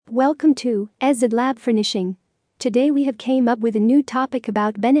Welcome to EZ Lab Furnishing. Today we have came up with a new topic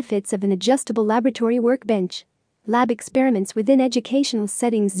about benefits of an adjustable laboratory workbench. Lab experiments within educational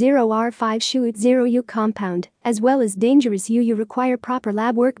settings 0R5 shoot 0U compound, as well as dangerous UU require proper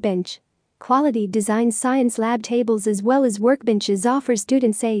lab workbench. Quality design science lab tables as well as workbenches offer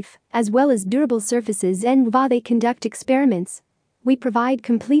student safe, as well as durable surfaces and while they conduct experiments. We provide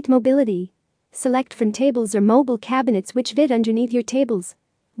complete mobility. Select from tables or mobile cabinets which fit underneath your tables.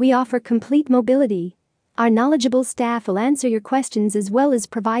 We offer complete mobility. Our knowledgeable staff will answer your questions as well as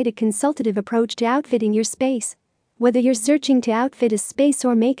provide a consultative approach to outfitting your space. Whether you're searching to outfit a space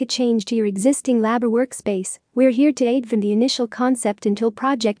or make a change to your existing lab or workspace, we're here to aid from the initial concept until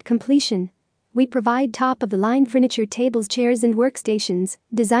project completion. We provide top-of-the-line furniture tables, chairs and workstations,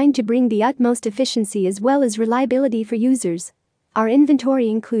 designed to bring the utmost efficiency as well as reliability for users. Our inventory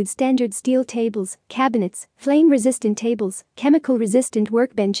includes standard steel tables, cabinets, flame-resistant tables, chemical-resistant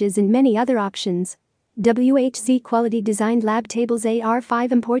workbenches and many other options. WHZ quality-designed lab tables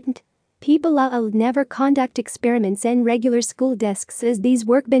AR5 important. People will never conduct experiments in regular school desks as these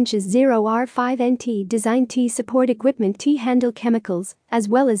workbenches 0R5NT designed to support equipment to handle chemicals, as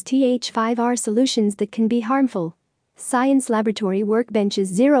well as TH5R solutions that can be harmful. Science laboratory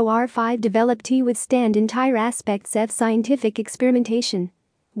workbenches 0R5 developed to withstand entire aspects of scientific experimentation.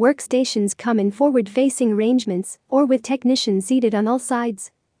 Workstations come in forward-facing arrangements or with technicians seated on all sides.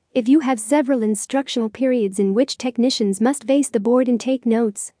 If you have several instructional periods in which technicians must face the board and take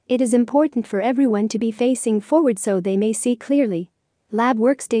notes, it is important for everyone to be facing forward so they may see clearly. Lab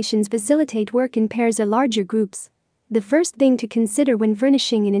workstations facilitate work in pairs or larger groups. The first thing to consider when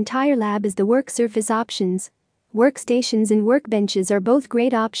furnishing an entire lab is the work surface options. Workstations and workbenches are both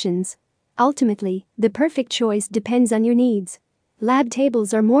great options. Ultimately, the perfect choice depends on your needs. Lab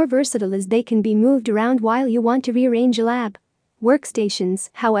tables are more versatile as they can be moved around while you want to rearrange a lab. Workstations,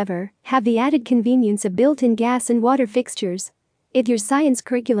 however, have the added convenience of built-in gas and water fixtures. If your science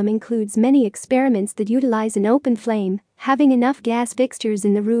curriculum includes many experiments that utilize an open flame, having enough gas fixtures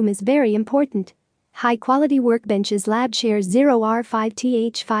in the room is very important. High-quality workbenches lab chairs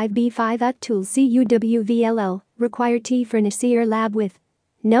 0R5TH5B5 at tool CUWVLL require T furnish your lab with.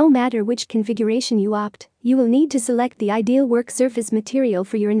 No matter which configuration you opt, you will need to select the ideal work surface material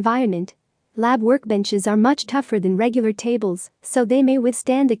for your environment. Lab workbenches are much tougher than regular tables, so they may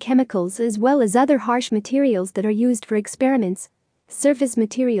withstand the chemicals as well as other harsh materials that are used for experiments. Surface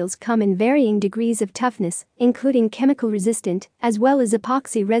materials come in varying degrees of toughness, including chemical-resistant, as well as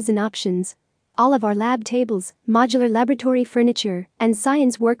epoxy resin options. All of our lab tables, modular laboratory furniture, and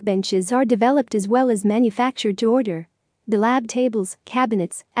science workbenches are developed as well as manufactured to order. The lab tables,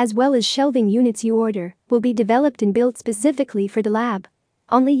 cabinets, as well as shelving units you order, will be developed and built specifically for the lab.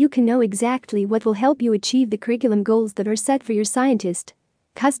 Only you can know exactly what will help you achieve the curriculum goals that are set for your scientist.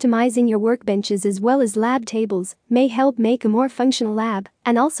 Customizing your workbenches as well as lab tables may help make a more functional lab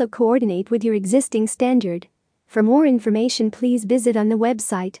and also coordinate with your existing standard. For more information, please visit on the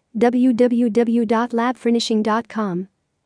website www.labfurnishing.com.